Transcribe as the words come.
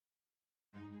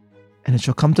And it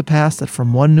shall come to pass that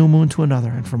from one new moon to another,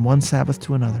 and from one Sabbath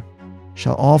to another,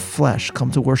 shall all flesh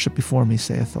come to worship before me,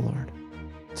 saith the Lord.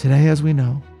 Today, as we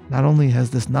know, not only has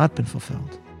this not been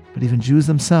fulfilled, but even Jews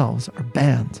themselves are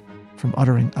banned from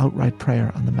uttering outright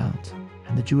prayer on the Mount.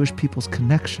 And the Jewish people's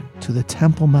connection to the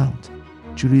Temple Mount,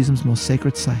 Judaism's most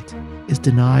sacred site, is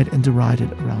denied and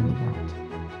derided around the world.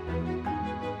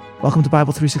 Welcome to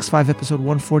Bible 365, episode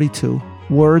 142,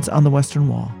 Words on the Western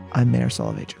Wall. I'm Meir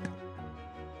Soloveichik.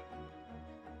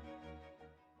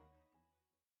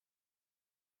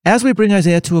 As we bring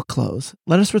Isaiah to a close,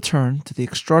 let us return to the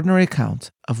extraordinary account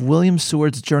of William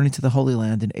Seward's journey to the Holy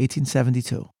Land in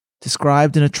 1872,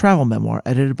 described in a travel memoir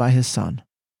edited by his son.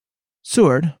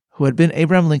 Seward, who had been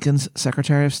Abraham Lincoln's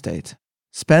Secretary of State,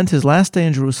 spent his last day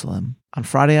in Jerusalem on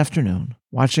Friday afternoon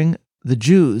watching the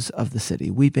Jews of the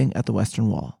city weeping at the Western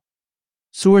Wall.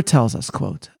 Seward tells us,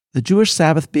 quote, "The Jewish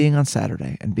Sabbath being on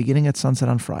Saturday and beginning at sunset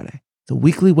on Friday, the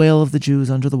weekly wail of the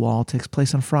Jews under the wall takes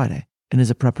place on Friday, and is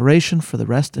a preparation for the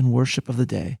rest and worship of the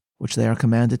day, which they are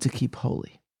commanded to keep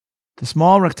holy. The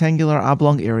small rectangular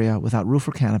oblong area without roof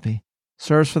or canopy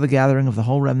serves for the gathering of the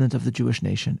whole remnant of the Jewish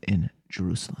nation in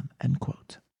Jerusalem." End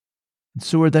quote. And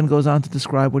Seward then goes on to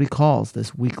describe what he calls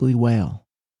this weekly wail,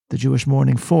 the Jewish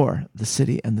mourning for the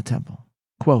city and the temple.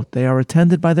 Quote, "They are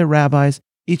attended by their rabbis,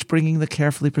 each bringing the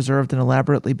carefully preserved and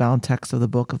elaborately bound text of the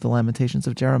book of the Lamentations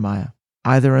of Jeremiah,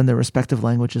 either in their respective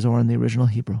languages or in the original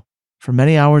Hebrew. For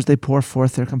many hours they pour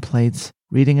forth their complaints,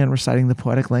 reading and reciting the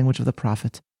poetic language of the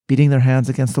prophet, beating their hands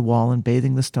against the wall and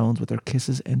bathing the stones with their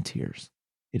kisses and tears.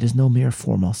 It is no mere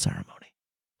formal ceremony."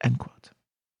 End quote.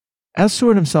 As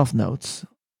Seward himself notes,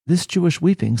 this Jewish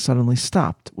weeping suddenly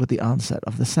stopped with the onset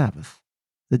of the Sabbath,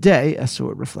 the day, as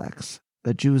Seward reflects,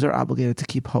 that Jews are obligated to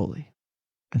keep holy.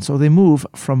 And so they move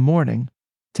from mourning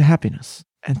to happiness,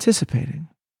 anticipating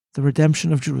the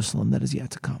redemption of Jerusalem that is yet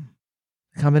to come.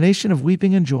 The combination of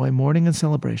weeping and joy, mourning and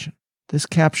celebration, this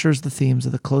captures the themes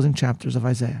of the closing chapters of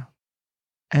Isaiah.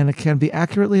 And it can be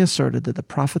accurately asserted that the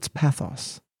prophet's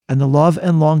pathos and the love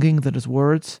and longing that his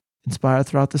words inspired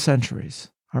throughout the centuries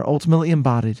are ultimately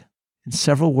embodied in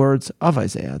several words of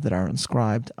Isaiah that are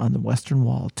inscribed on the Western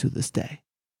Wall to this day.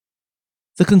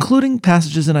 The concluding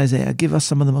passages in Isaiah give us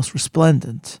some of the most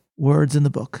resplendent words in the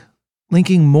book,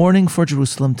 linking mourning for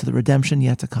Jerusalem to the redemption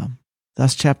yet to come.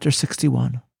 Thus, chapter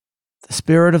 61. "The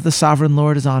Spirit of the Sovereign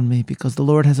Lord is on me, because the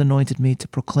Lord has anointed me to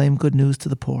proclaim good news to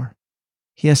the poor.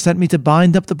 He has sent me to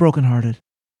bind up the brokenhearted,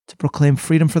 to proclaim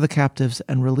freedom for the captives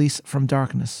and release from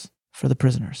darkness for the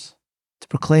prisoners, to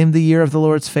proclaim the year of the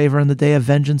Lord's favor and the day of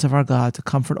vengeance of our God, to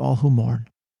comfort all who mourn,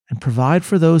 and provide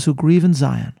for those who grieve in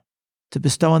Zion, to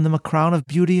bestow on them a crown of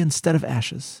beauty instead of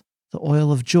ashes, the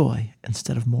oil of joy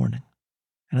instead of mourning,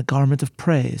 and a garment of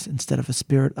praise instead of a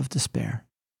spirit of despair.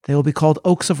 They will be called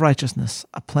oaks of righteousness,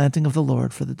 a planting of the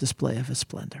Lord for the display of his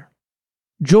splendor."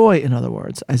 Joy, in other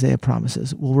words, Isaiah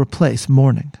promises, will replace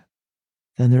mourning.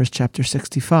 Then there is chapter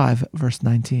 65, verse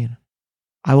 19.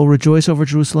 "I will rejoice over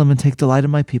Jerusalem and take delight in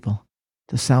my people.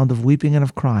 The sound of weeping and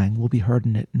of crying will be heard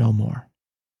in it no more."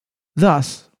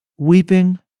 Thus,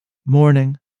 weeping,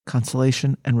 mourning,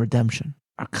 consolation, and redemption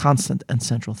are constant and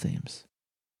central themes.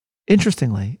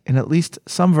 Interestingly, in at least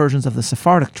some versions of the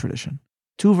Sephardic tradition,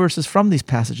 2 verses from these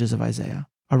passages of Isaiah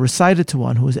are recited to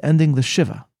one who is ending the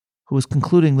Shiva, who is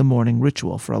concluding the mourning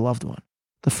ritual for a loved one.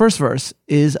 The first verse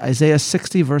is Isaiah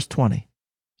 60, verse 20.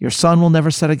 "Your sun will never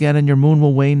set again, and your moon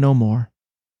will wane no more.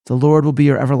 The Lord will be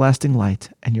your everlasting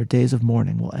light, and your days of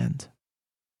mourning will end."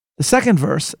 The second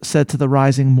verse, said to the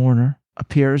rising mourner,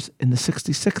 appears in the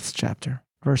 66th chapter,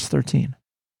 verse 13.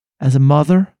 "As a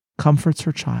mother comforts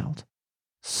her child,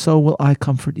 so will I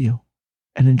comfort you,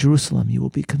 and in Jerusalem you will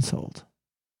be consoled."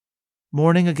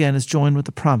 Mourning again is joined with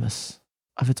the promise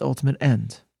of its ultimate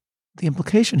end. The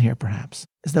implication here, perhaps,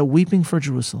 is that weeping for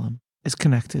Jerusalem is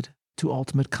connected to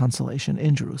ultimate consolation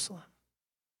in Jerusalem.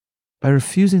 By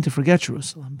refusing to forget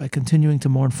Jerusalem, by continuing to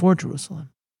mourn for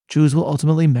Jerusalem, Jews will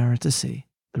ultimately merit to see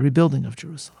the rebuilding of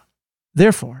Jerusalem.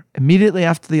 Therefore, immediately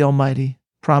after the Almighty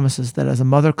promises that as a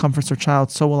mother comforts her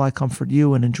child, so will I comfort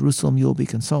you, and in Jerusalem you will be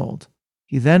consoled,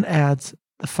 he then adds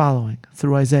the following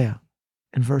through Isaiah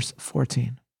in verse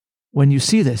 14. "When you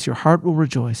see this, your heart will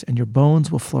rejoice, and your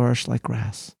bones will flourish like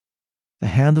grass. The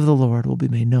hand of the Lord will be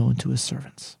made known to his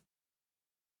servants."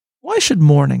 Why should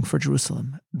mourning for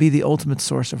Jerusalem be the ultimate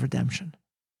source of redemption?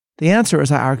 The answer,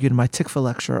 as I argued in my Tikva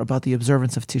lecture about the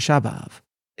observance of Tisha B'Av,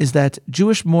 is that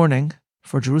Jewish mourning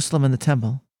for Jerusalem and the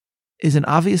temple is an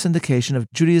obvious indication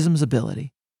of Judaism's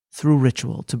ability, through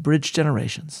ritual, to bridge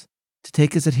generations, to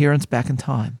take its adherents back in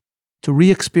time, to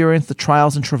re-experience the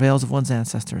trials and travails of one's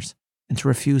ancestors, and to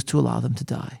refuse to allow them to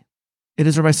die. It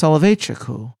is Rabbi Soloveichik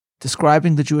who,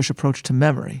 describing the Jewish approach to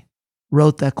memory,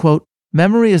 wrote that, quote,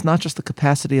 "Memory is not just the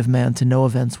capacity of man to know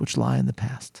events which lie in the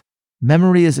past.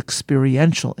 Memory is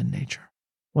experiential in nature.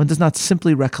 One does not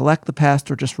simply recollect the past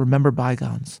or just remember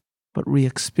bygones, but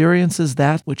re-experiences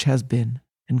that which has been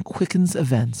and quickens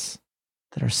events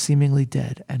that are seemingly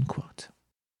dead," end quote.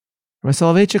 Rabbi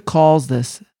Soloveitchik calls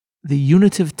this the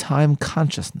unitive time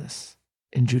consciousness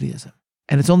in Judaism.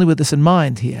 And it's only with this in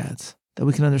mind, he adds, that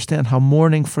we can understand how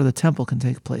mourning for the temple can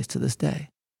take place to this day.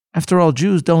 After all,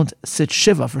 Jews don't sit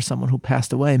Shiva for someone who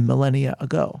passed away millennia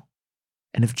ago.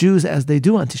 And if Jews, as they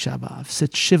do on Tisha B'Av,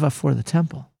 sit Shiva for the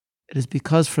temple, it is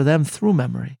because for them, through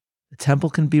memory, the temple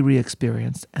can be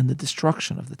re-experienced and the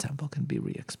destruction of the temple can be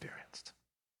re-experienced.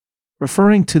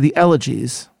 Referring to the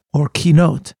elegies, or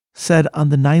keynote, said on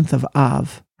the 9th of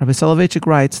Av, Rabbi Soloveitchik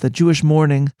writes that Jewish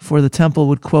mourning for the temple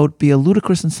would, quote, "be a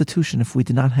ludicrous institution if we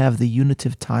did not have the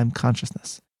unitive time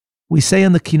consciousness. We say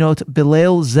in the keynote,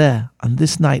 Bilel Zeh, on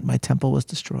this night my temple was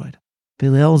destroyed.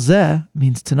 Bilel Zeh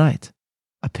means tonight.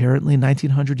 Apparently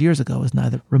 1900 years ago is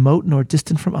neither remote nor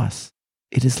distant from us.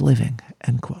 It is living,"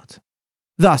 end quote.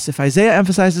 Thus, if Isaiah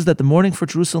emphasizes that the mourning for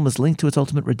Jerusalem is linked to its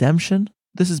ultimate redemption,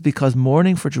 this is because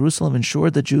mourning for Jerusalem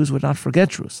ensured that Jews would not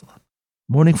forget Jerusalem.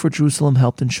 Mourning for Jerusalem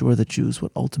helped ensure that Jews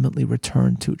would ultimately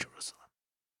return to Jerusalem.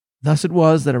 Thus it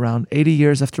was that around 80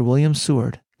 years after William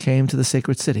Seward came to the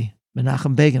sacred city,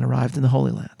 Menachem Begin arrived in the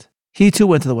Holy Land. He too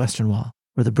went to the Western Wall,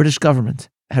 where the British government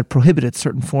had prohibited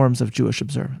certain forms of Jewish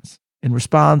observance. In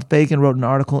response, Begin wrote an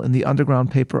article in the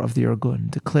underground paper of the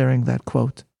Irgun, declaring that,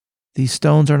 quote, "These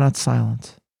stones are not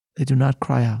silent. They do not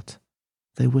cry out.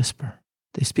 They whisper.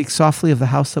 They speak softly of the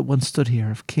house that once stood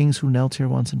here, of kings who knelt here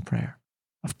once in prayer,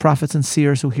 of prophets and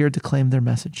seers who here declaimed their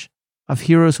message, of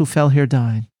heroes who fell here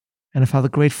dying, and of how the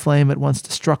great flame, at once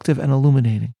destructive and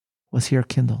illuminating, was here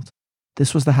kindled.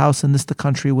 This was the house and this the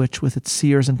country which, with its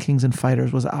seers and kings and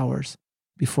fighters, was ours,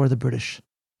 before the British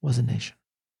was a nation."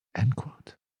 End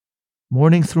quote.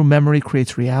 Mourning through memory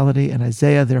creates reality, and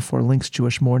Isaiah therefore links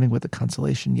Jewish mourning with the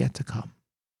consolation yet to come.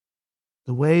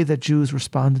 The way that Jews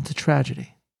responded to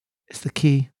tragedy is the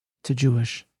key to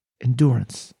Jewish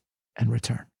endurance and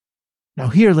return. Now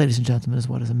here, ladies and gentlemen, is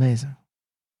what is amazing.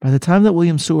 By the time that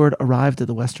William Seward arrived at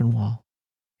the Western Wall,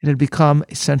 it had become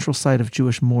a central site of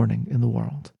Jewish mourning in the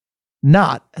world.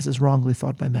 Not, as is wrongly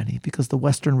thought by many, because the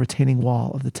western retaining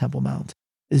wall of the Temple Mount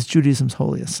is Judaism's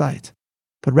holiest site,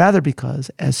 but rather because,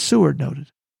 as Seward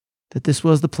noted, that this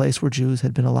was the place where Jews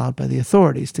had been allowed by the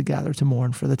authorities to gather to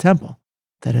mourn for the temple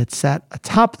that had sat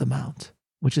atop the mount,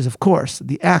 which is, of course,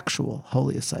 the actual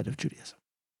holiest site of Judaism.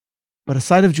 But a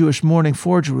site of Jewish mourning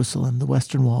for Jerusalem, the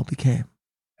Western Wall became.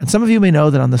 And some of you may know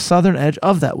that on the southern edge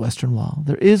of that Western Wall,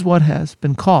 there is what has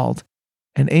been called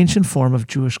an ancient form of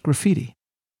Jewish graffiti,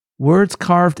 words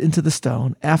carved into the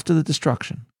stone after the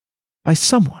destruction by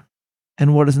someone.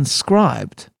 And what is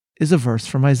inscribed is a verse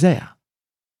from Isaiah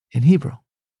in Hebrew,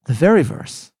 the very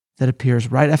verse that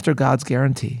appears right after God's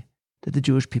guarantee that the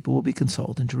Jewish people will be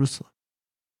consoled in Jerusalem.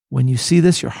 "When you see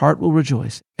this, your heart will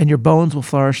rejoice, and your bones will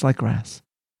flourish like grass.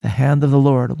 The hand of the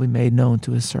Lord will be made known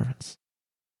to his servants."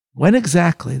 When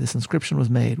exactly this inscription was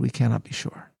made, we cannot be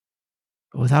sure.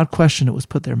 But without question, it was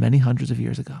put there many hundreds of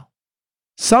years ago.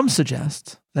 Some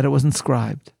suggest that it was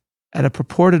inscribed at a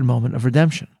purported moment of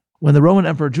redemption, when the Roman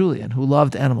Emperor Julian, who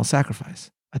loved animal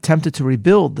sacrifice, attempted to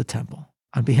rebuild the temple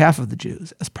on behalf of the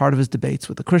Jews as part of his debates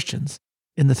with the Christians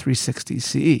in the 360s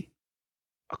CE.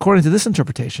 According to this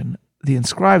interpretation, the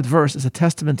inscribed verse is a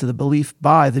testament to the belief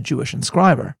by the Jewish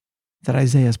inscriber that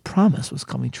Isaiah's promise was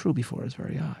coming true before his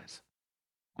very eyes.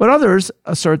 But others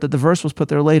assert that the verse was put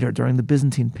there later during the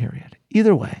Byzantine period.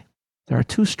 Either way, there are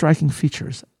two striking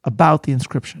features about the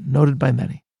inscription noted by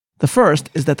many. The first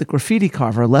is that the graffiti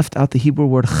carver left out the Hebrew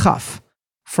word chaf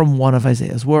from one of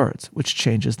Isaiah's words, which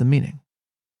changes the meaning.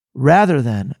 Rather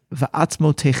than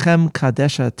va'atzmotechem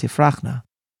kadesha tifrachna,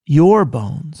 your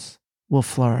bones will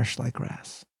flourish like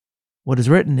grass. What is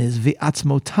written is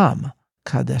va'atzmotam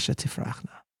kadesha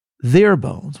tifrachna, their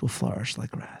bones will flourish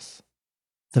like grass.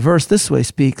 The verse this way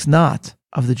speaks not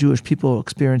of the Jewish people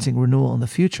experiencing renewal in the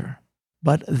future,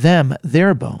 but them,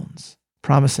 their bones,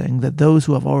 promising that those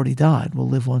who have already died will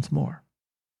live once more.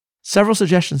 Several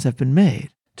suggestions have been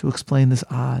made to explain this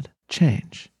odd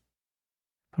change.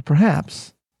 But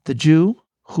perhaps the Jew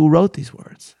who wrote these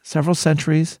words several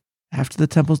centuries after the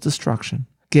temple's destruction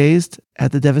gazed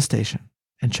at the devastation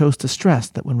and chose to stress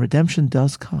that when redemption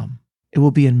does come, it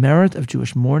will be in merit of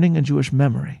Jewish mourning and Jewish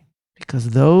memory, because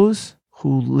those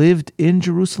who lived in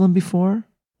Jerusalem before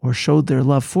or showed their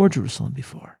love for Jerusalem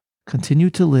before continue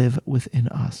to live within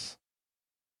us.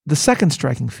 The second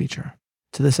striking feature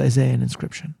to this Isaiah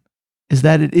inscription is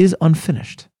that it is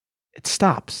unfinished. It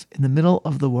stops in the middle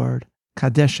of the word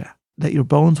kadesha, that your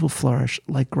bones will flourish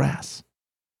like grass.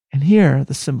 And here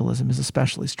the symbolism is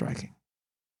especially striking.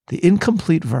 The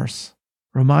incomplete verse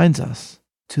reminds us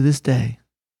to this day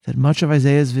that much of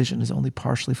Isaiah's vision is only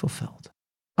partially fulfilled.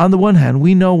 On the one hand,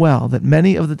 we know well that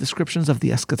many of the descriptions of the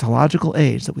eschatological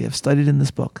age that we have studied in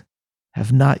this book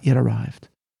have not yet arrived.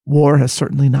 War has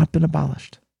certainly not been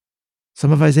abolished.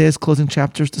 Some of Isaiah's closing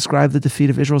chapters describe the defeat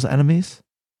of Israel's enemies,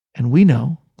 and we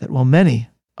know that while many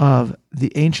of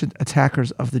the ancient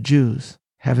attackers of the Jews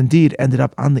have indeed ended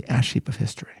up on the ash heap of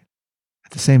history,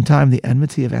 at the same time, the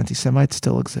enmity of anti-Semites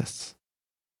still exists.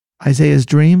 Isaiah's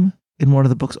dream, in one of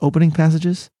the book's opening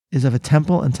passages, is of a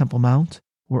temple and Temple Mount,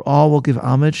 where all will give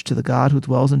homage to the God who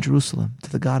dwells in Jerusalem, to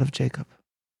the God of Jacob.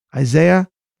 Isaiah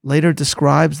later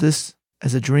describes this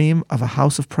as a dream of a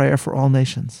house of prayer for all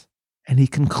nations, and he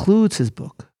concludes his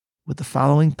book with the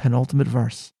following penultimate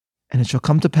verse: "And it shall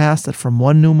come to pass that from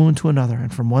one new moon to another,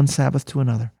 and from one Sabbath to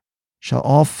another, shall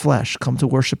all flesh come to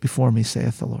worship before me,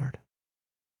 saith the Lord."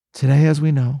 Today, as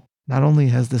we know, not only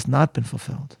has this not been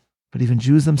fulfilled, but even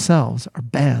Jews themselves are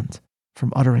banned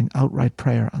from uttering outright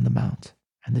prayer on the Mount.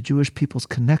 And the Jewish people's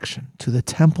connection to the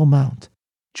Temple Mount,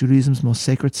 Judaism's most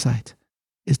sacred site,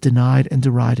 is denied and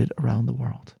derided around the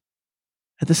world.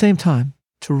 At the same time,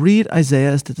 to read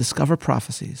Isaiah is to discover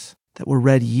prophecies that were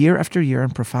read year after year in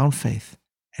profound faith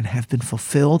and have been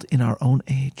fulfilled in our own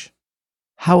age.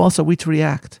 How else are we to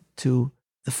react to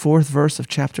the 4th verse of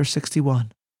chapter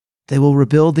 61? They will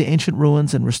rebuild the ancient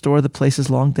ruins and restore the places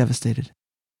long devastated.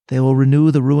 They will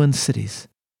renew the ruined cities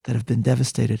that have been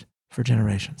devastated for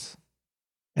generations.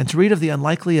 And to read of the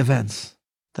unlikely events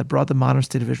that brought the modern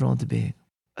state of Israel into being,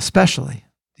 especially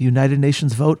the United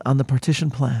Nations vote on the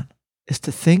partition plan, is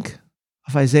to think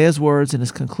of Isaiah's words in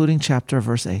his concluding chapter,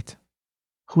 verse 8.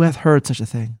 Who hath heard such a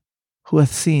thing? Who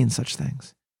hath seen such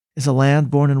things? Is a land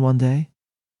born in one day?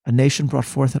 A nation brought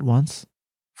forth at once?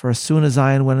 For as soon as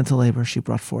Zion went into labor, she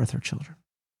brought forth her children.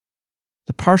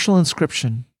 The partial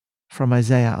inscription from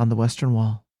Isaiah on the western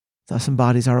wall thus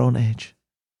embodies our own age.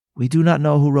 We do not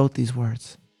know who wrote these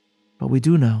words, but we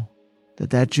do know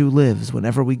that that Jew lives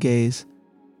whenever we gaze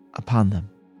upon them.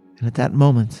 And at that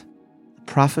moment, the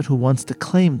prophet who once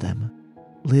declaimed them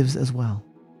lives as well,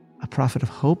 a prophet of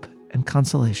hope and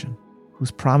consolation,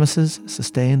 whose promises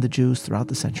sustained the Jews throughout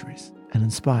the centuries and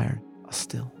inspired us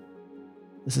still.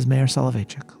 This is Meir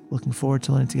Soloveichik, looking forward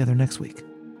to learning together next week.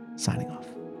 Signing off.